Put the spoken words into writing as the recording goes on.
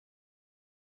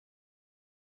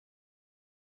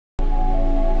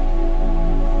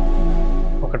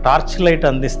Torch light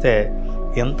అందిస్తే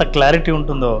ఎంత clarity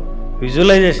ఉంటుందో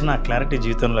విజువలైజేషన్ ఆ క్లారిటీ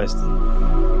జీవితంలో ఇస్తుంది.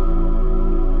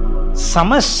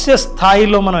 సమస్య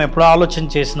స్థాయిలో మనం ఎప్పుడు ఆలోచన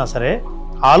చేసినా సరే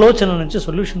ఆలోచన నుంచి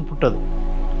సొల్యూషన్ పుట్టదు.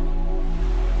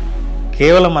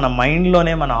 కేవలం మన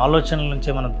మైండ్లోనే మన ఆలోచనల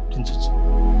నుంచే మనం పుట్టించవచ్చు.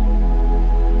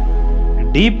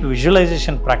 డీప్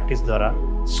విజువలైజేషన్ ప్రాక్టీస్ ద్వారా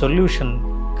సొల్యూషన్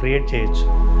క్రియేట్ చేయొచ్చు.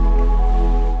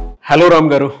 హలో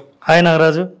రామ్ గారు. హాయ్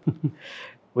నాగరాజు.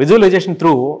 విజువలైజేషన్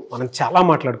త్రూ మనం చాలా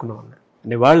మాట్లాడుకున్నాం అన్న.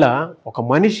 ఇవాళ ఒక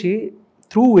మనిషి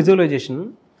త్రూ విజువలైజేషన్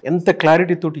ఎంత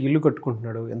క్లారిటీ తోటి ఇల్లు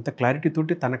కట్టుకుంటున్నాడు, ఎంత క్లారిటీ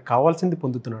తోటి తనకు కావాల్సింది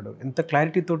పొందుతున్నాడు, ఎంత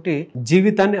క్లారిటీ తోటి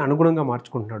జీవితాన్ని అనుగుణంగా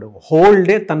మార్చుకుంటున్నాడు, హోల్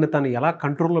డే తను ఎలా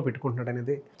కంట్రోల్లో పెట్టుకుంటున్నాడు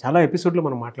అనేది చాలా ఎపిసోడ్లో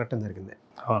మనం మాట్లాడటం జరిగింది.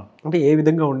 అంటే ఏ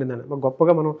విధంగా ఉండిందని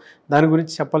గొప్పగా మనం దాని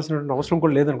గురించి చెప్పాల్సిన అవసరం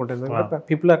కూడా లేదనుకుంటాను.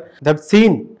 People are that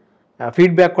scene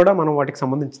feedback కూడా మనం వాటికి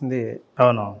సంబంధించింది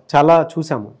చాలా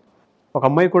చూసాము. ఒక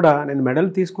అమ్మాయి కూడా నేను మెడల్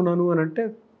తీసుకున్నాను అని అంటే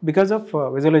బికాజ్ ఆఫ్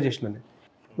విజువలైజేషన్ అని.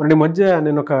 మరి మధ్య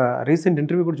నేను ఒక రీసెంట్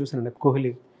ఇంటర్వ్యూ కూడా చూసాను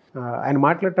కోహ్లీ. ఆయన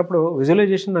మాట్లాడేటప్పుడు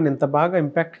విజువలైజేషన్ నన్ను ఎంత బాగా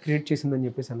ఇంపాక్ట్ క్రియేట్ చేసిందని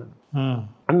చెప్పేసి అన్నాను.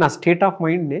 అండ్ నా స్టేట్ ఆఫ్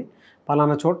మైండ్ని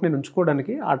పలానా చోట నేను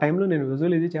ఉంచుకోవడానికి ఆ టైంలో నేను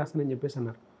విజువలైజ్ చేస్తానని చెప్పేసి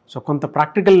అన్నారు. సో కొంత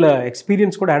ప్రాక్టికల్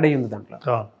ఎక్స్పీరియన్స్ కూడా యాడ్ అయ్యింది దాంట్లో.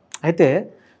 అయితే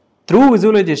త్రూ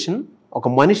విజువలైజేషన్ ఒక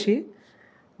మనిషి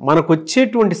మనకు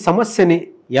వచ్చేటువంటి సమస్యని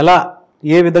ఎలా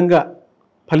ఏ విధంగా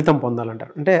ఫలితం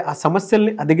పొందాలంటారు? అంటే ఆ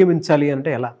సమస్యల్ని అధిగమించాలి అంటే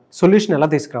ఎలా, సొల్యూషన్ ఎలా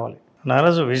తీసుకురావాలి?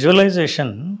 నారాజు,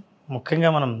 విజువలైజేషన్ ముఖ్యంగా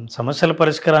మనం సమస్యల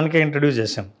పరిష్కారానికే ఇంట్రడ్యూస్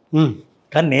చేసాం,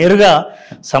 కానీ నేరుగా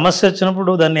సమస్య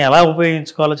వచ్చినప్పుడు దాన్ని ఎలా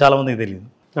ఉపయోగించుకోవాలో చాలామందికి తెలియదు.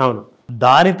 అవును.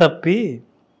 దారి తప్పి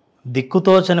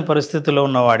దిక్కుతోచని పరిస్థితిలో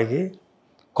ఉన్నవాడికి,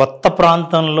 కొత్త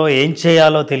ప్రాంతంలో ఏం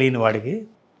చేయాలో తెలియని వాడికి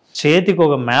చేతికి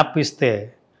ఒక మ్యాప్ ఇస్తే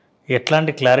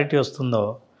ఎట్లాంటి క్లారిటీ వస్తుందో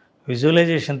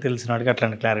విజువలైజేషన్ తెలిసిన వాడికి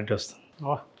అట్లాంటి క్లారిటీ వస్తుంది.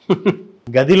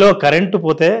 గదిలో కరెంటు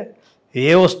పోతే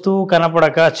ఏ వస్తువు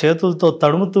కనపడక చేతులతో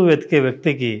తడుముతూ వెతికే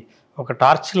వ్యక్తికి ఒక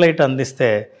టార్చ్ లైట్ అందిస్తే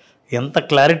ఎంత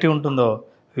క్లారిటీ ఉంటుందో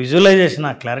విజువలైజేషన్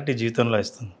ఆ క్లారిటీ జీవితంలో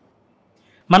ఇస్తుంది.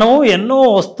 మనము ఎన్నో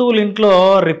వస్తువులు ఇంట్లో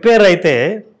రిపేర్ అయితే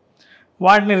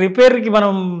వాటిని రిపేర్కి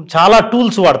మనం చాలా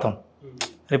టూల్స్ వాడతాం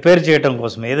రిపేర్ చేయటం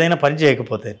కోసం. ఏదైనా పని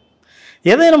చేయకపోతే,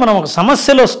 ఏదైనా మనం ఒక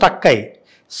సమస్యలో స్టక్ అయి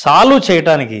సాల్వ్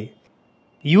చేయడానికి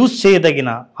యూజ్ చేయదగిన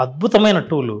అద్భుతమైన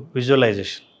టూలు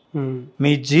విజువలైజేషన్.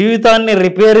 మీ జీవితాన్ని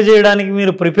రిపేర్ చేయడానికి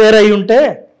మీరు ప్రిపేర్ అయి ఉంటే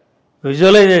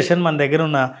విజువలైజేషన్ మన దగ్గర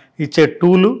ఉన్న ఇచ్చే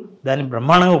టూలు దాన్ని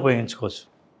బ్రహ్మాండంగా ఉపయోగించుకోవచ్చు.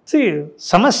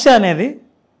 సమస్య అనేది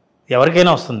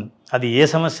ఎవరికైనా వస్తుంది. అది ఏ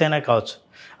సమస్య అయినా కావచ్చు,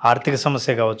 ఆర్థిక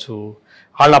సమస్య కావచ్చు,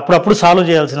 వాళ్ళు అప్పుడప్పుడు సాల్వ్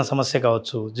చేయాల్సిన సమస్య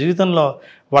కావచ్చు, జీవితంలో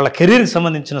వాళ్ళ కెరీర్కి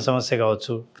సంబంధించిన సమస్య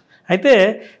కావచ్చు. అయితే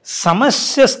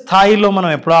సమస్య స్థాయిలో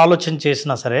మనం ఎప్పుడు ఆలోచన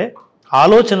చేసినా సరే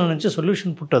ఆలోచన నుంచి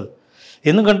సొల్యూషన్ పుట్టదు.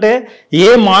 ఎందుకంటే ఏ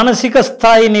మానసిక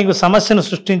స్థాయి నీకు సమస్యను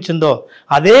సృష్టించిందో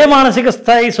అదే మానసిక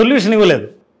స్థాయి సొల్యూషన్ ఇవ్వలేదు.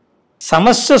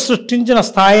 సమస్య సృష్టించిన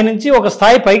స్థాయి నుంచి ఒక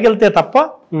స్థాయి పైకి వెళ్తే తప్ప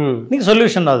నీకు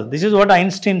సొల్యూషన్ రాదు. This is what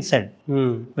Einstein said,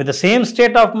 with the same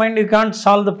state of mind you can't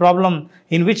solve the problem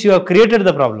in which you have created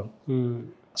the problem.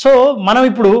 So మనం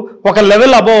ఇప్పుడు ఒక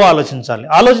లెవెల్ అబోవ్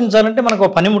ఆలోచించాలంటే మనకు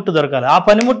ఒక పనిముట్టు దొరకాలి. ఆ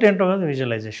పనిముట్టు ఏంటో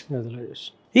విజువలైజేషన్.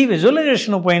 ఈ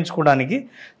విజువలైజేషన్ ఉపయోగించుకోవడానికి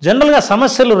జనరల్గా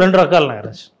సమస్యలు రెండు రకాలు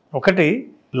నాగరాజ్. ఒకటి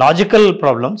logical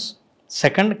problems,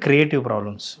 second creative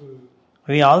problems.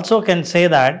 We also can say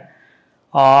that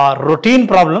routine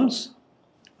problems,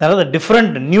 తర్వాత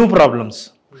different new problems.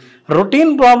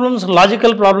 Routine problems,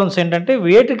 logical problems ఏంటంటే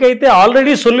వేటికైతే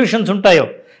ఆల్రెడీ సొల్యూషన్స్ ఉంటాయో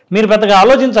మీరు పెద్దగా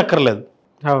ఆలోచించక్కర్లేదు.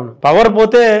 పవర్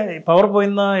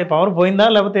పోయిందా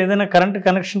లేకపోతే ఏదైనా కరెంట్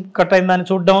కనెక్షన్ కట్ అయిందా అని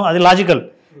చూడడం, అది logical,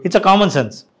 it's a common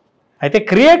sense. అయితే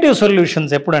క్రియేటివ్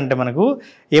సొల్యూషన్స్ ఎప్పుడంటే మనకు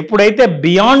ఎప్పుడైతే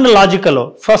beyond logical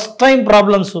first time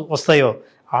problems వస్తాయో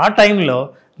ఆ టైంలో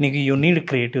నీకు you need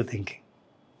creative thinking.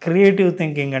 Creative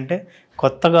thinking అంటే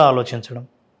కొత్తగా ఆలోచించడం,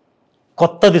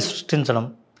 కొత్తది సృష్టించడం.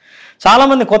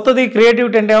 చాలామంది కొత్తది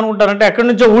క్రియేటివిటీ అంటే ఏమనుకుంటారంటే ఎక్కడి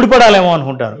నుంచో ఊడిపడాలేమో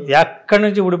అనుకుంటారు. ఎక్కడి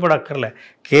నుంచి ఊడిపడక్కర్లే,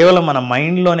 కేవలం మన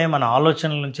మైండ్లోనే మన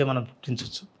ఆలోచనల నుంచే మనం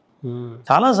పుట్టించవచ్చు.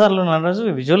 చాలాసార్లు నారాజు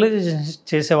విజువలైజేషన్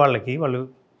చేసే వాళ్ళకి వాళ్ళు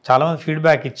చాలామంది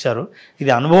ఫీడ్బ్యాక్ ఇచ్చారు,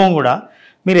 ఇది అనుభవం కూడా.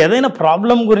 మీరు ఏదైనా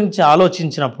ప్రాబ్లం గురించి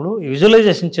ఆలోచించినప్పుడు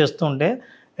విజువలైజేషన్ చేస్తూ ఉంటే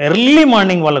ఎర్లీ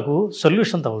మార్నింగ్ వాళ్ళకు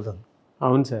సొల్యూషన్ తగులుతుంది.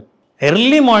 అవును సార్.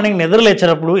 ఎర్లీ మార్నింగ్ నిద్ర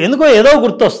లేచినప్పుడు ఎందుకో ఏదో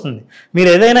గుర్తొస్తుంది. మీరు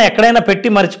ఏదైనా ఎక్కడైనా పెట్టి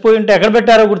మర్చిపోయి ఉంటే ఎక్కడ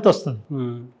పెట్టారో గుర్తొస్తుంది.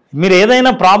 మీరు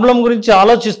ఏదైనా ప్రాబ్లం గురించి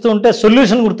ఆలోచిస్తూ ఉంటే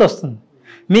సొల్యూషన్ గుర్తొస్తుంది.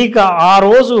 మీకు ఆ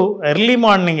రోజు ఎర్లీ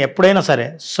మార్నింగ్ ఎప్పుడైనా సరే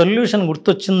సొల్యూషన్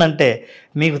గుర్తొచ్చిందంటే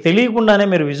మీకు తెలియకుండానే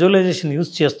మీరు విజువలైజేషన్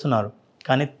యూజ్ చేస్తున్నారు.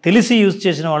 కానీ తెలిసి యూజ్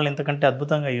చేసిన వాళ్ళు ఇంతకంటే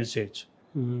అద్భుతంగా యూజ్ చేయొచ్చు.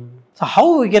 So how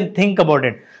we can think about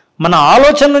it? మన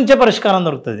ఆలోచన నుంచే పరిష్కారం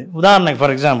దొరుకుతుంది. ఉదాహరణకి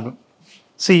for example,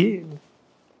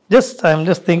 I'm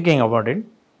just thinking about it.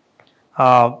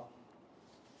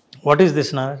 What is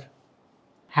this Naraj?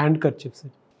 Hand kerchief.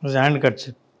 Hand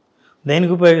kerchief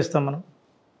దేనికి ఉపయోగిస్తాం మనం?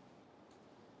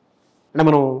 అంటే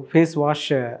మనం ఫేస్ వాష్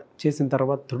చేసిన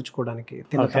తర్వాత తుడుచుకోవడానికి,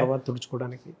 తిన్న తర్వాత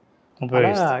తుడుచుకోవడానికి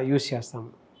యూస్ చేస్తాం.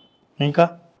 ఇంకా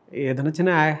ఏదైనా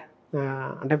చిన్న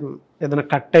అంటే ఏదైనా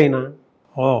కట్ అయినా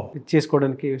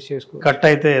చేసుకోవడానికి యూస్ చేసుకో. కట్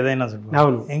అయితే ఏదైనా.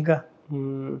 అవును. ఇంకా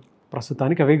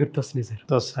ప్రస్తుతానికి అవే గుర్తొస్తున్నాయి సార్.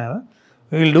 గుర్తొస్తున్నాయి కదా.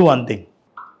 Will do one thing.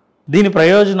 దీని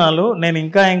ప్రయోజనాలు నేను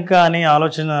ఇంకా అని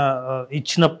ఆలోచన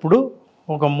ఇచ్చినప్పుడు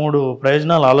ఒక 3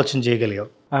 ప్రయోజనాలు ఆలోచన చేయగలిగావు.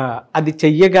 అది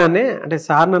చెయ్యగానే అంటే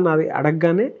సార్ నన్ను అది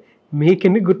అడగగానే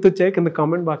మీకెన్ని గుర్తొచ్చాయి కింద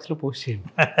కామెంట్ బాక్స్లో పోస్ట్ చేయండి.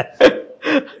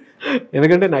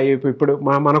 ఎందుకంటే నా ఇప్పుడు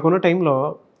మనకున్న టైంలో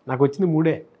నాకు వచ్చింది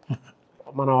 3.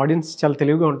 మన ఆడియన్స్ చాలా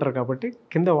తెలివిగా ఉంటారు కాబట్టి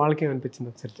కింద వాళ్ళకి ఏమనిపించింది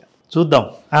ఒకసారి చూద్దాం.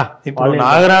 ఇప్పుడు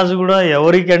నాగరాజు కూడా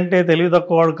ఎవరికంటే తెలివి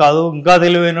తక్కువ వాడు కాదు, ఇంకా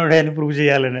తెలివైనడే అని ప్రూవ్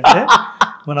చేయాలని అంటే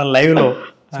మనం లైవ్లో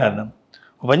చేద్దాం.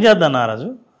 ఒక పని చేద్దాం Nagaraju,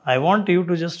 I want you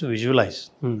to just visualise,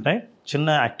 right? చిన్న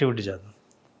యాక్టివిటీ చేద్దాం.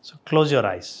 So close your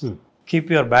eyes, keep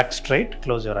your back straight,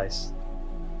 close your eyes.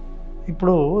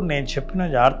 ఇప్పుడు నేను చెప్పిన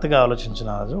జాగ్రత్తగా ఆలోచించిన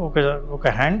రాజు, ఒక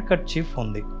హ్యాండ్ కర్చీఫ్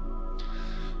ఉంది.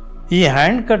 ఈ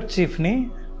hand కర్చీఫ్ని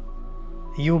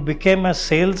you became a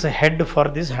sales head for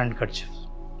this hand kerchief.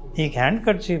 ఈ హ్యాండ్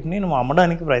కర్చీఫ్ని నువ్వు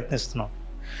అమ్మడానికి ప్రయత్నిస్తున్నావు.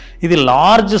 ఇది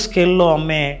లార్జ్ స్కేల్లో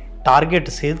అమ్మే టార్గెట్,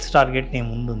 సేల్స్ టార్గెట్ నీ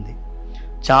ముందుంది.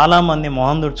 చాలామంది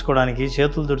మొహం తుడుచుకోవడానికి,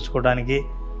 చేతులు తుడుచుకోవడానికి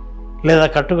లేదా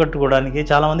కట్టుకోవడానికి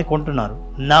చాలామంది కొంటున్నారు.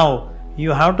 Now you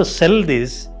have to cell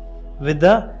this with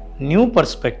the new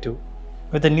perspective,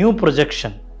 with new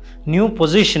projection, new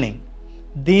positioning.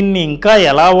 దీన్ని ఇంకా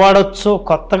ఎలా వాడచ్చో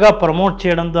కొత్తగా ప్రమోట్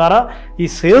చేయడం ద్వారా ఈ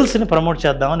సేల్స్ని ప్రమోట్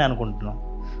చేద్దామని అనుకుంటున్నాం.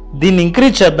 దీన్ని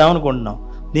ఇంక్రీజ్ చేద్దాం అనుకుంటున్నాం.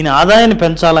 దీని ఆదాయాన్ని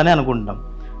పెంచాలని అనుకుంటున్నాం.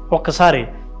 ఒక్కసారి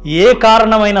ఏ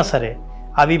కారణమైనా సరే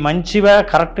అవి మంచిగా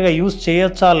కరెక్ట్గా యూజ్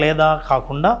చేయొచ్చా లేదా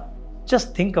కాకుండా జస్ట్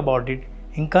థింక్ అబౌట్ ఇట్.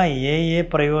 ఇంకా ఏ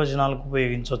ప్రయోజనాలకు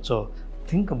ఉపయోగించవచ్చో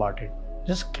think about it.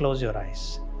 Just close your eyes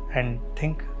and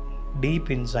think deep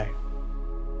inside.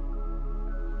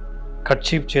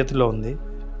 Kerchief చేతిలో ఉంది.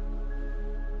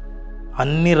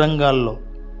 అన్ని రంగాల్లో,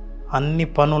 అన్ని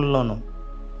పనుల్లోనూ,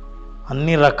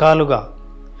 అన్ని రకాలుగా,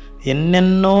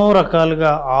 ఎన్నెన్నో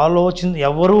రకాలుగా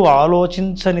ఎవరూ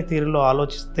ఆలోచించని తీరులో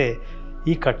ఆలోచిస్తే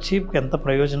ఈ కర్చీఫ్కి ఎంత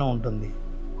ప్రయోజనం ఉంటుంది.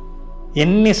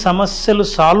 ఎన్ని సమస్యలు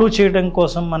సాల్వ్ చేయడం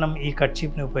కోసం మనం ఈ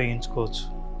కర్చీఫ్ని ఉపయోగించుకోవచ్చు.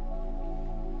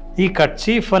 ఈ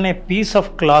కర్చీఫ్ అనే పీస్ ఆఫ్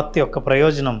క్లాత్ యొక్క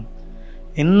ప్రయోజనం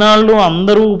ఇన్నాళ్ళు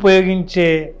అందరూ ఉపయోగించే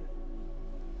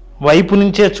వైపు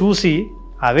నుంచే చూసి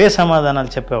అవే సమాధానాలు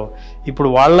చెప్పావు. ఇప్పుడు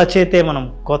వాళ్ళ చేతే మనం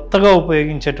కొత్తగా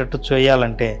ఉపయోగించేటట్టు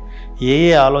చేయాలంటే ఏ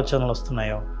ఆలోచనలు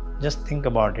వస్తున్నాయో just think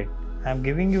about it. I'm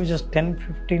giving you just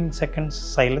 10-15 seconds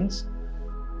silence.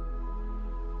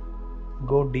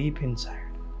 Go deep inside.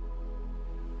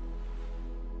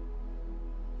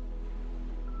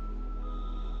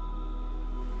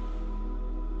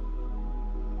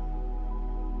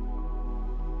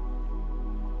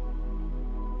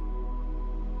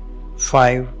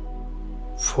 Five,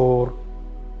 4,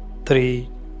 3,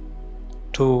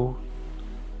 2,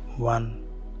 1.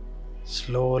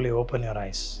 Slowly open your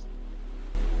eyes.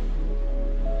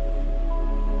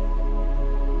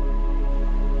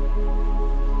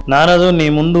 నారాజు, నీ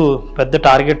ముందు పెద్ద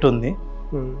టార్గెట్ ఉంది.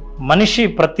 మనిషి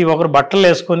ప్రతి ఒక్కరు బట్టలు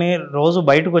వేసుకొని రోజు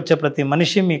బయటకు వచ్చే ప్రతి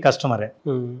మనిషి మీ కస్టమరే.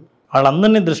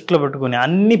 వాళ్ళందరినీ దృష్టిలో పెట్టుకుని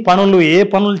అన్ని పనులు, ఏ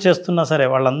పనులు చేస్తున్నా సరే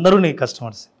వాళ్ళందరూ నీ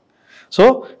కస్టమర్స్. సో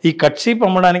ఈ కర్చీఫ్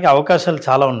అమ్మడానికి అవకాశాలు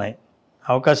చాలా ఉన్నాయి.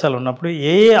 అవకాశాలు ఉన్నప్పుడు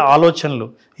ఏ ఆలోచనలు,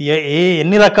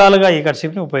 ఎన్ని రకాలుగా ఈ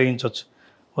కర్చీఫ్ని ఉపయోగించవచ్చు,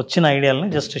 వచ్చిన ఐడియాలని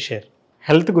జస్ట్ షేర్.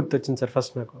 హెల్త్ గుర్తొచ్చింది సార్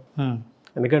ఫస్ట్ నాకు.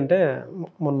 ఎందుకంటే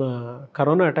మొన్న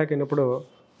కరోనా అటాక్ అయినప్పుడు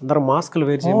అందరూ మాస్క్లు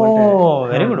వేర్ చేయమంటే,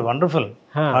 very good, wonderful.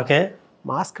 Okay,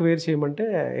 mask wear చేయమంటే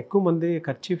ఎక్కువ మంది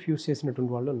కర్చీఫ్ యూస్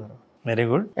చేసినటువంటి వాళ్ళు ఉన్నారు. Very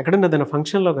good. ఎక్కడైనా ఏదైనా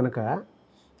ఫంక్షన్లో కనుక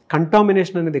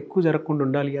కంటామినేషన్ అనేది ఎక్కువ జరగకుండా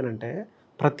ఉండాలి అని అంటే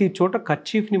ప్రతి చోట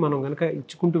కర్చీఫ్ని మనం కనుక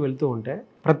ఇచ్చుకుంటూ వెళ్తూ ఉంటే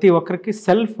ప్రతి ఒక్కరికి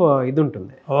సెల్ఫ్ ఇది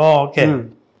ఉంటుంది. ఓకే,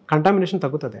 కంటామినేషన్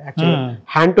తగ్గుతుంది. యాక్చువల్లీ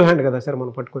హ్యాండ్ టు హ్యాండ్ కదా సార్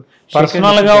మనం పట్టుకొని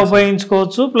పర్సనల్ గా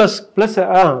ఉపయోగించుకోవచ్చు, ప్లస్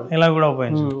ఇలా కూడా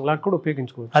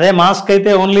ఉపయోగించుకోవచ్చు. అదే మాస్క్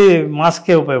అయితే ఓన్లీ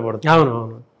మాస్కే ఉపయోగపడుతుంది. అవును.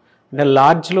 అంటే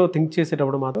లార్జ్లో థింక్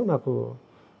చేసేటప్పుడు మాత్రం నాకు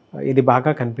ఇది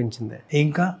బాగా కనిపించింది.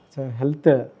 ఇంకా హెల్త్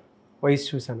వైజ్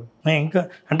చూశాను. ఇంకా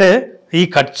అంటే ఈ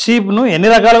కర్చీఫ్ను ఎన్ని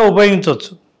రకాలుగా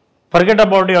ఉపయోగించవచ్చు. Forget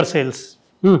about your sales.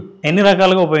 ఎన్ని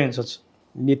రకాలుగా ఉపయోగించవచ్చు.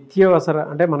 నిత్యావసర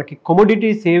అంటే మనకి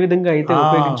కమోడిటీస్ ఏ విధంగా అయితే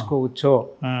ఉపయోగించుకోవచ్చో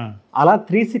అలా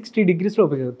 360 degreesలో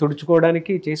ఉపయోగించు.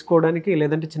 తుడుచుకోవడానికి, చేసుకోవడానికి,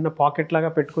 లేదంటే చిన్న పాకెట్ లాగా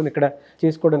పెట్టుకుని ఇక్కడ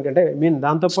చేసుకోవడానికి. అంటే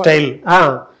దాంతో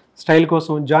స్టైల్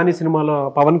కోసం జానీ సినిమాలో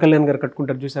పవన్ కళ్యాణ్ గారు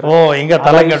కట్టుకుంటారు చూసారు, ఇంకా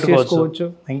చేసుకోవచ్చు.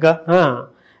 ఇంకా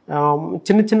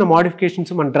చిన్న చిన్న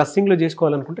మోడిఫికేషన్స్ మన డ్రెస్సింగ్లో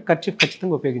చేసుకోవాలనుకుంటే ఖర్చు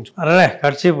ఖచ్చితంగా ఉపయోగించు. అరే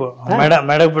ఖర్చీపు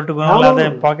మెడకు పెట్టుకున్నాం, లేదా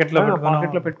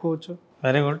పాకెట్లో పెట్టుకోవచ్చు.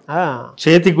 Very good.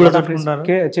 చేతికి కూడా చుట్టుకుంటారు,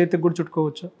 చేతికి కూడా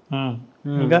చుట్టుకోవచ్చు.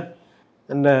 ఇంకా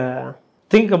and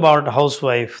think about house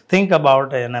wife, think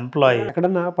about an employee.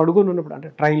 ఎక్కడన్నా పడుకొని ఉన్నప్పుడు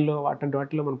అంటే ట్రైన్లో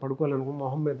వాటిలో మనం పడుకోవాలనుకో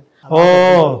మొహం మీద,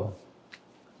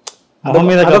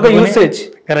 అదొక యూసేజ్.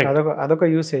 అదొక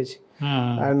యూసేజ్.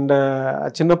 అండ్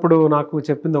చిన్నప్పుడు నాకు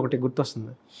చెప్పింది ఒకటి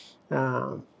గుర్తొస్తుంది.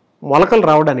 మొలకలు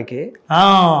రావడానికి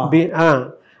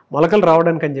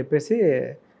అని చెప్పేసి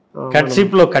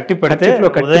కట్సిప్లో కట్టి పెడితే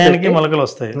మొలకలు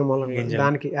వస్తాయి.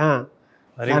 దానికి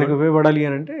ఉపయోగపడాలి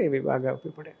అని అంటే ఇవి బాగా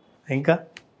ఉపయోగపడాయి. ఇంకా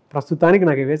ప్రస్తుతానికి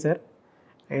నాకు ఇవే సార్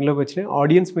లైన్లోకి వచ్చినాయి.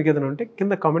 ఆడియన్స్ మీకు ఏదైనా ఉంటే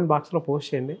కింద కామెంట్ బాక్స్లో పోస్ట్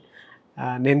చేయండి,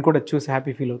 నేను కూడా చూసి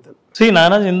హ్యాపీ ఫీల్ అవుతాను.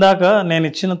 నారాజ్, ఇందాక నేను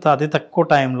ఇచ్చిన అతి తక్కువ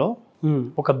టైంలో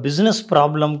ఒక బిజినెస్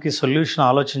ప్రాబ్లంకి సొల్యూషన్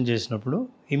ఆలోచన చేసినప్పుడు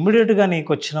ఇమ్మీడియట్గా నీకు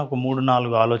వచ్చిన ఒక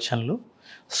 3-4 ఆలోచనలు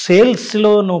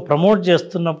సేల్స్లో నువ్వు ప్రమోట్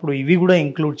చేస్తున్నప్పుడు ఇవి కూడా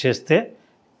ఇంక్లూడ్ చేస్తే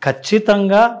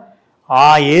ఖచ్చితంగా ఆ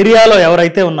ఏరియాలో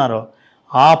ఎవరైతే ఉన్నారో,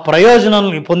 ఆ ప్రయోజనాలు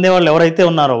పొందేవాళ్ళు ఎవరైతే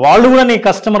ఉన్నారో వాళ్ళు కూడా నీ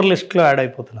కస్టమర్ లిస్ట్లో యాడ్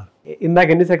అయిపోతున్నారు. ఇందాక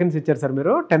ఎన్ని సెకండ్స్ ఇచ్చారు సార్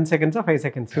మీరు? 10 సెకండ్స్ 5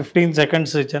 సెకండ్స్? 15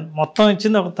 సెకండ్స్ ఇచ్చాను. మొత్తం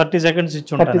ఇచ్చింది ఒక 30 సెకండ్స్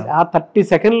ఇచ్చి ఉంటాను. ఆ 30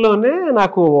 సెకండ్లోనే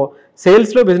నాకు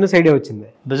సేల్స్లో బిజినెస్ ఐడియా వచ్చింది.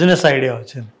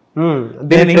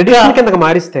 ట్రెడిషనల్ కిందకి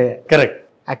మారిస్తే కరెక్ట్.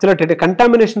 యాక్చువల్గా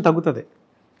కంటామినేషన్ తగ్గుతుంది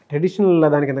ట్రెడిషనల్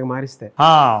దాని కిందకి మారిస్తే.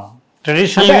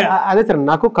 ట్రెడిషనల్ అదే సార్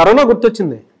నాకు కరోనా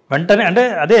గుర్తొచ్చింది వెంటనే. అంటే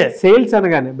అదే సేల్స్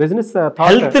అనగానే బిజినెస్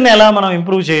హెల్త్ ని ఎలా మనం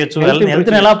ఇంప్రూవ్ చేయొచ్చు,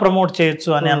 హెల్త్ ని ఎలా ప్రమోట్ చేయొచ్చు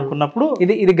అని అనుకున్నప్పుడు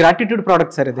ఇది గ్రాటిట్యూడ్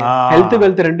ప్రోడక్ట్ సార్. ఇది హెల్త్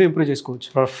వెల్త్ రెండు ఇంప్రూవ్ చేసుకోవచ్చు.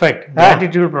 Perfect.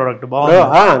 Gratitude product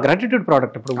gratitude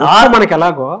product. ఇప్పుడు మనకి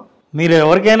ఎలాగో మీరు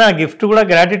ఎవరికైనా గిఫ్ట్ కూడా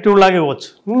గ్రాటిట్యూడ్ లాగా ఇవ్వచ్చు.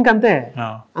 ఇంకంతే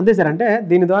అంతే సార్. అంటే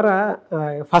దీని ద్వారా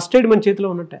ఫస్ట్ ఎయిడ్ మన చేతిలో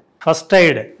ఉన్నట్టే. First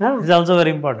aid is also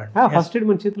very important. First aid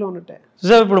మన చేతిలో ఉన్నట్టే.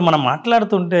 సో ఇప్పుడు మనం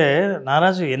మాట్లాడుతుంటే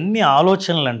నారాజు ఎన్ని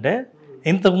ఆలోచనలు అంటే,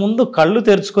 ఇంతకుముందు కళ్ళు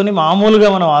తెరుచుకొని మామూలుగా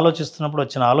మనం ఆలోచిస్తున్నప్పుడు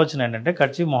వచ్చిన ఆలోచన ఏంటంటే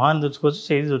ఖర్చు మొహాన్ని తెచ్చుకోవచ్చు,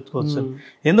 చేయి తెచ్చుకోవచ్చు.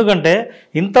 ఎందుకంటే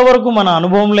ఇంతవరకు మన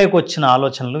అనుభవంలోకి వచ్చిన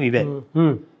ఆలోచనలు ఇవే.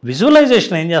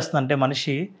 విజువలైజేషన్ ఏం చేస్తుందంటే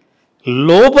మనిషి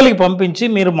లోపలికి పంపించి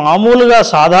మీరు మామూలుగా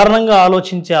సాధారణంగా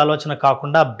ఆలోచించే ఆలోచన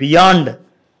కాకుండా బియాండ్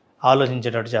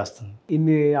ఆలోచించేటట్టు చేస్తుంది.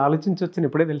 ఇన్ని ఆలోచించవచ్చని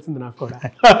ఇప్పుడే తెలిసింది నాకు కూడా.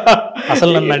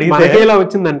 అసలు నన్ను అడిగితే ఎలా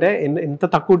వచ్చిందంటే ఇంత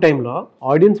తక్కువ టైంలో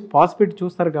ఆడియన్స్ పాస్ పెట్టి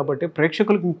చూస్తారు కాబట్టి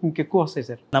ప్రేక్షకులకు ఇంకెక్కువ వస్తాయి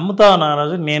సార్. నమ్ముతావు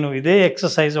నారాజు, నేను ఇదే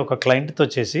ఎక్సర్సైజ్ ఒక క్లయింట్తో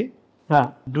చేసి,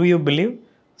 do you believe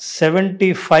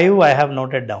 75 I have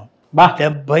noted down.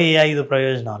 75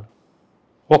 ప్రయోజనాలు.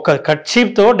 ఒక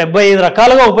కట్షీప్తో 75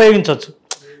 రకాలుగా ఉపయోగించవచ్చు.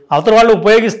 అవతల వాళ్ళు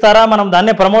ఉపయోగిస్తారా, మనం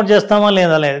దాన్నే ప్రమోట్ చేస్తామా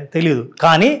లేదా తెలియదు,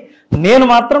 కానీ నేను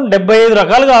మాత్రం 75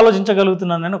 రకాలుగా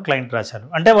ఆలోచించగలుగుతున్నాను నేను క్లయింట్ రాశాను.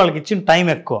 అంటే వాళ్ళకి ఇచ్చిన టైం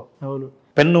ఎక్కువ. అవును.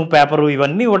 పెన్ను పేపరు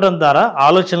ఇవన్నీ ఇవ్వడం ద్వారా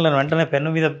ఆలోచనలను వెంటనే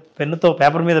పెన్నుతో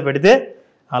పేపర్ మీద పెడితే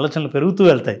ఆలోచనలు పెరుగుతూ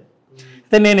వెళ్తాయి.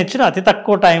 అయితే నేను ఇచ్చిన అతి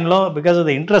తక్కువ టైంలో, because of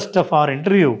the interest of our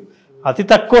interview, అతి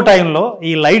తక్కువ టైంలో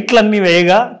ఈ లైట్లన్నీ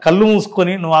వేయగా కళ్ళు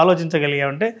మూసుకొని నువ్వు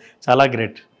ఆలోచించగలిగావంటే చాలా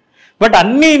గ్రేట్. బట్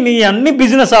అన్ని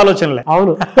బిజినెస్ ఆలోచనలే.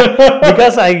 అవును.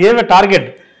 Because I gave a target.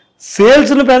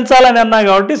 సేల్స్ని పెంచాలని అన్నా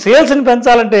కాబట్టి సేల్స్ని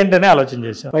పెంచాలంటే ఏంటనే ఆలోచన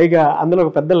చేశాను. పైగా అందులో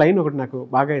ఒక పెద్ద లైన్ ఒకటి నాకు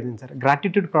బాగా అయింది సార్.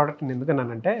 గ్రాటిట్యూడ్ ప్రోడక్ట్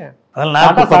ఎందుకన్నానంటే అసలు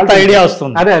నాకు కొత్త ఐడియా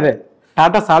వస్తుంది. అదే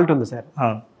టాటా సాల్ట్ ఉంది sir.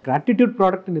 Gratitude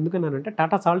product ఎందుకన్నానంటే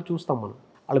Tata salt చూస్తాం మనం.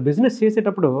 వాళ్ళు బిజినెస్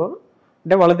చేసేటప్పుడు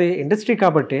అంటే వాళ్ళది ఇండస్ట్రీ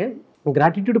కాబట్టి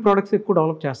గ్రాటిట్యూడ్ ప్రోడక్ట్స్ ఎక్కువ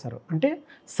డెవలప్ చేస్తారు. అంటే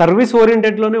సర్వీస్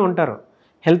ఓరియంటెడ్లోనే ఉంటారు,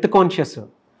 హెల్త్ కాన్షియస్.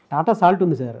 టాటా సాల్ట్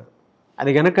ఉంది సార్,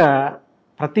 అది కనుక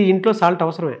ప్రతి ఇంట్లో సాల్ట్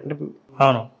అవసరమే. అంటే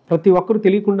అవును, ప్రతి ఒక్కరు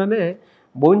తెలియకుండానే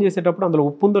భోజనం చేసేటప్పుడు అందులో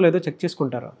ఉప్పు ఉందో లేదో చెక్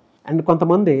చేసుకుంటారు. అండ్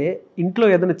కొంతమంది ఇంట్లో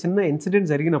ఏదైనా చిన్న ఇన్సిడెంట్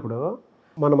జరిగినప్పుడు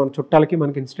మన చుట్టాలకి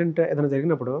మనకి ఇన్సిడెంట్ ఏదైనా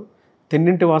జరిగినప్పుడు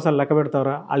తిన్నింటి వాసాలు లెక్క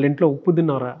పెడతారా, వాళ్ళ ఇంట్లో ఉప్పు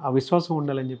తిన్నారా, ఆ విశ్వాసం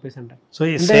ఉండాలని చెప్పేసి అంటారు. సో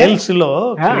ఈ సేల్స్లో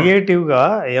క్రియేటివ్గా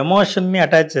ఎమోషన్ని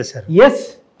అటాచ్ చేశారు.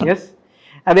 ఎస్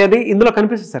అదే ఇందులో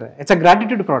కనిపిస్తుంది sir. It's a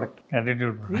gratitude product.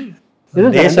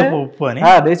 దేశపు ఉప్పు అని,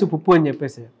 దేశపు ఉప్పు అని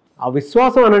చెప్పేసి. ఆ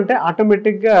విశ్వాసం అని అంటే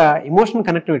ఆటోమేటిక్గా ఎమోషనల్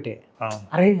కనెక్టివిటీ.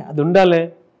 అరే అది ఉండాలి,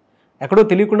 ఎక్కడో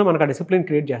తెలియకుండా మనకు ఆ డిసిప్లిన్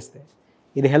క్రియేట్ చేస్తాయి.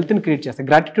 ఇది హెల్త్ని క్రియేట్ చేస్తాయి.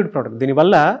 గ్రాటిట్యూడ్ ప్రోడక్ట్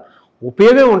దీనివల్ల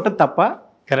ఉపయోగం ఉంటుంది తప్ప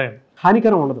కరెక్ట్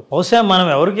హానికరం ఉండదు. బహుశా మనం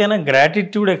ఎవరికైనా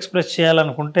గ్రాటిట్యూడ్ ఎక్స్ప్రెస్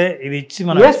చేయాలనుకుంటే ఇది ఇచ్చి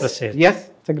మనం ఎక్స్ప్రెస్ చేయాలి.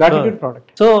 Gratitude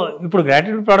product. సో ఇప్పుడు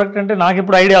గ్రాటిట్యూడ్ ప్రోడక్ట్ అంటే నాకు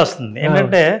ఇప్పుడు ఐడియా వస్తుంది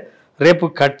ఏంటంటే, రేపు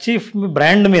కర్చీఫ్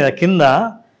బ్రాండ్ మీద కింద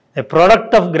ఏ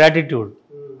ప్రోడక్ట్ ఆఫ్ గ్రాటిట్యూడ్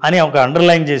అని ఒక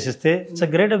underline చేసిస్తే it's a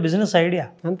great business idea.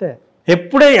 అంతే.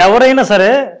 ఎప్పుడే ఎవరైనా సరే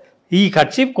ఈ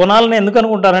కర్చీఫ్ కొనాలని ఎందుకు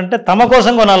అనుకుంటారంటే తమ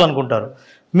కోసం కొనాలనుకుంటారు.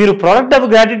 మీరు ప్రోడక్ట్ ఆఫ్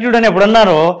గ్రాటిట్యూడ్ అని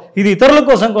ఎప్పుడన్నారో ఇది ఇతరుల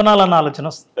కోసం కొనాలన్న ఆలోచన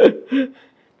వస్తుంది.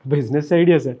 Business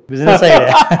idea sir, business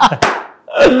idea.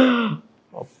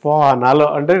 నాలో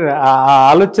అంటే ఆ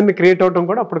ఆలోచన క్రియేట్ అవడం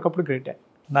కూడా అప్పటికప్పుడు గ్రేటే.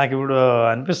 నాకు ఇప్పుడు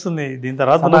అనిపిస్తుంది దీని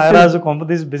తర్వాత నాగరాజు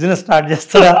కొంపతీసి బిజినెస్ స్టార్ట్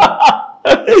చేస్తాడా,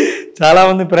 చాలా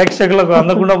మంది ప్రేక్షకులకు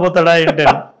అందకుండా పోతాడా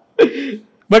ఏంటని.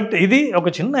 బట్ ఇది ఒక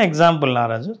చిన్న ఎగ్జాంపుల్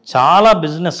నాగరాజు. చాలా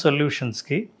బిజినెస్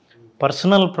సొల్యూషన్స్కి,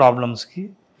 పర్సనల్ ప్రాబ్లమ్స్కి,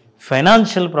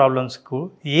 ఫైనాన్షియల్ ప్రాబ్లమ్స్కు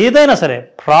ఏదైనా సరే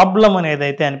ప్రాబ్లం అని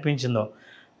ఏదైతే అనిపించిందో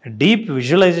డీప్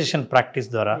విజువలైజేషన్ ప్రాక్టీస్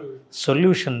ద్వారా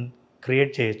సొల్యూషన్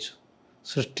క్రియేట్ చేయొచ్చు,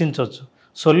 సృష్టించవచ్చు.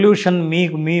 సొల్యూషన్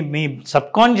మీకు మీ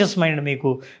సబ్కాన్షియస్ మైండ్ మీకు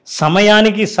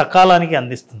సమయానికి సకాలానికి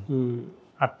అందిస్తుంది.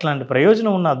 అట్లాంటి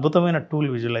ప్రయోజనం ఉన్న అద్భుతమైన టూల్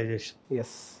విజువలైజేషన్.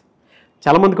 ఎస్,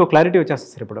 చాలామందికి ఒక క్లారిటీ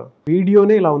వచ్చేస్తుంది సార్. ఇప్పుడు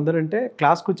వీడియోనే ఇలా ఉందనంటే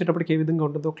క్లాస్కి వచ్చేటప్పటికి ఏ విధంగా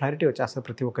ఉంటుందో క్లారిటీ వచ్చేస్తుంది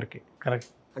ప్రతి ఒక్కరికి.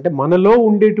 కరెక్ట్. అంటే మనలో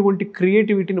ఉండేటువంటి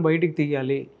క్రియేటివిటీని బయటికి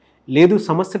తీయాలి, లేదు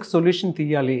సమస్యకు సొల్యూషన్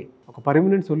తీయాలి, ఒక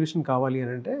పర్మనెంట్ సొల్యూషన్ కావాలి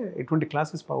అని అంటే ఇటువంటి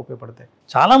క్లాసెస్ బాగా ఉపయోగపడతాయి.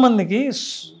 చాలామందికి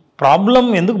ప్రాబ్లం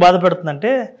ఎందుకు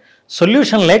బాధపడుతుందంటే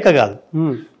సొల్యూషన్ లేక కాదు.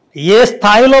 ఏ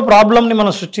స్థాయిలో ప్రాబ్లంని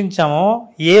మనం సృష్టించామో,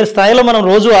 ఏ స్థాయిలో మనం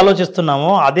రోజు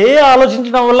ఆలోచిస్తున్నామో అదే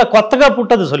ఆలోచించడం వల్ల కొత్తగా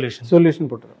పుట్టదు సొల్యూషన్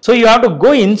పుట్టదు. So you have to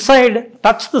go inside,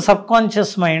 touch the sub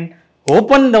conscious mind,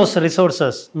 open those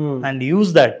resources and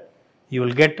use that. You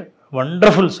will get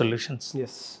wonderful solutions.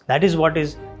 That is what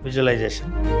is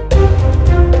visualisation.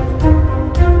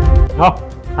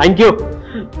 Thank you.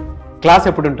 Class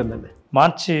ఎప్పుడు ఉంటుందండి?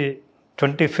 మార్చి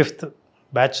 25th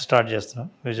batch start చేస్తున్నాం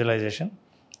visualisation.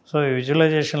 So ఈ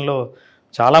విజువలైజేషన్లో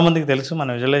చాలామందికి తెలుసు,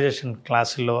 మన visualisation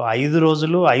క్లాసుల్లో 5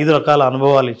 రోజులు 5 రకాల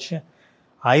అనుభవాలు ఇచ్చి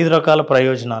 5 రకాల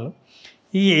ప్రయోజనాలు,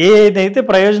 ఈ ఏదైతే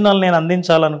ప్రయోజనాలు నేను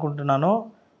అందించాలనుకుంటున్నానో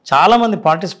చాలామంది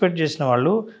పార్టిసిపేట్ చేసిన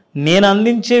వాళ్ళు నేను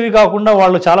అందించేవి కాకుండా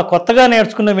వాళ్ళు చాలా కొత్తగా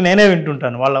నేర్చుకున్నవి నేనే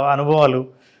వింటుంటాను. వాళ్ళ అనుభవాలు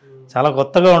చాలా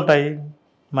కొత్తగా ఉంటాయి,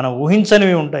 మనం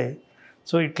ఊహించనివి ఉంటాయి.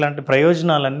 సో ఇట్లాంటి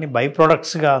ప్రయోజనాలన్నీ బై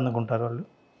ప్రొడక్ట్స్గా అందుకుంటారు వాళ్ళు.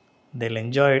 They will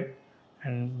enjoy it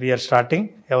and we are starting.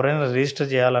 ఎవరైనా రిజిస్టర్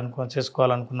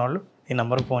చేసుకోవాలనుకున్న వాళ్ళు ఈ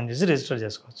నెంబర్కి ఫోన్ చేసి రిజిస్టర్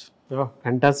చేసుకోవచ్చు.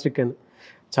 ఫ్యాంటాస్టిక్ అని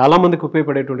చాలామందికి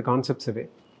ఉపయోగపడేటువంటి కాన్సెప్ట్స్ ఇవి.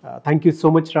 Thank you so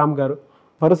much Ram గారు.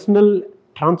 పర్సనల్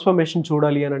ట్రాన్స్ఫర్మేషన్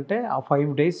చూడాలి అని అంటే ఆ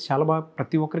 5 days చాలా బాగా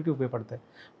ప్రతి ఒక్కరికి ఉపయోగపడతాయి.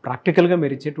 ప్రాక్టికల్గా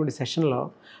మీరు ఇచ్చేటువంటి సెషన్లో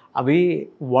అవి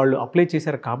వాళ్ళు అప్లై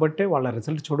చేశారు కాబట్టే వాళ్ళ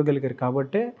రిజల్ట్ చూడగలిగారు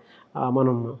కాబట్టే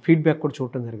మనం ఫీడ్బ్యాక్ కూడా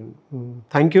చూడటం జరిగింది.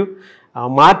 Thank you.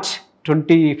 మార్చ్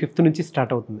 25th నుంచి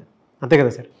స్టార్ట్ అవుతుంది, అంతే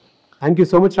కదా sir? Thank you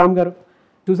so much Ram గారు.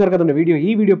 చూసారు కదండి వీడియో.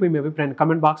 ఈ వీడియోపై మీ అభిప్రాయాన్ని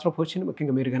కమెంట్ బాక్స్లో పోస్ట్ చేయండి.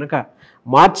 ముఖ్యంగా మీరు కనుక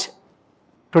మార్చ్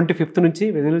 25th నుంచి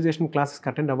విజువలైజేషన్ క్లాసెస్కి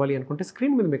అటెండ్ అవ్వాలి అనుకుంటే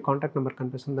స్క్రీన్ మీద మీకు కాంటాక్ట్ నెంబర్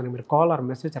కనిపిస్తుంది, దానికి మీరు call or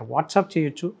message or WhatsApp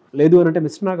చేయొచ్చు. లేదు అని అంటే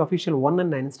మిస్టర్ నాగ్ అఫీషియల్ 1 అని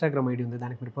నా ఇన్స్టాగ్రామ్ ఐడి ఉంది,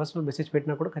 దానికి మీరు పర్సనల్ మెసేజ్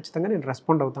పెట్టినా కూడా ఖచ్చితంగా నేను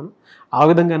రెస్పాండ్ అవుతాను. ఆ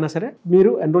విధంగా అయినా సరే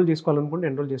మీరు ఎన్రోల్ చేసుకోవాలనుకుంటే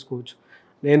ఎన్రోల్ చేసుకోవచ్చు.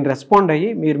 నేను రెస్పాండ్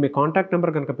అయ్యి మీరు మీ కాంటాక్ట్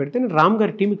నెంబర్ కనుక పెడితే నేను రామ్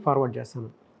గారి టీమ్కి ఫార్వర్డ్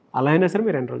చేస్తాను. అలా అయినా సరే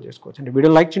మీరు ఎన్రోల్ చేసుకోవచ్చు. అంటే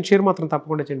వీడియో లైక్ చేయండి, షేర్ మాత్రం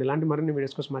తప్పకుండా చేయండి. ఇలాంటి మరిన్ని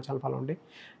వీడియోస్ కోసం మా ఛానల్ ఫాలో అవ్వండి.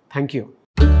 Thank you.